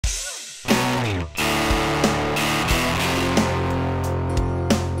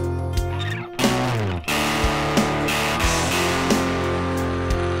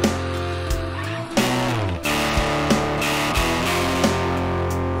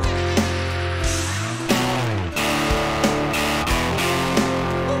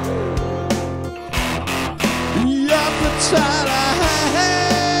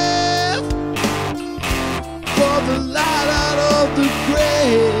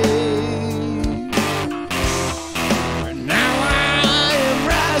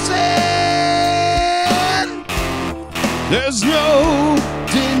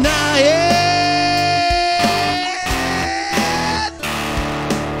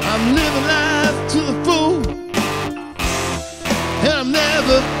I'm living life to the full, and I'm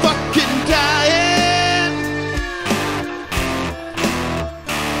never fucking dying.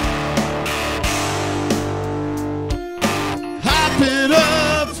 Hopping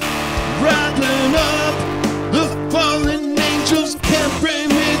up, rising up, the fallen angels can't bring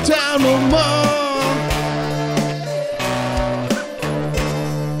me down no more.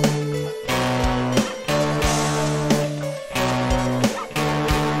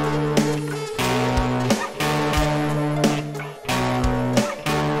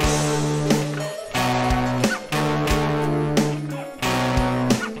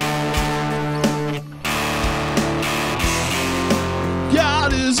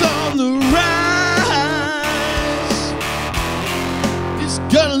 God is on the rise. He's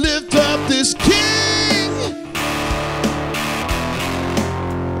gonna lift up this king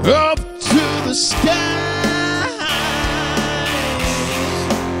up to the sky.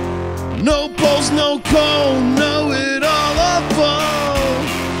 No poles, no cold, no it all or fall.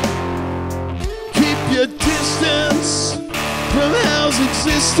 Keep your distance from hell's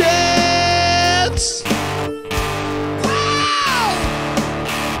existence.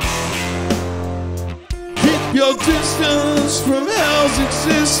 Your distance from hell's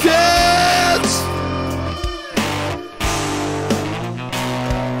existence.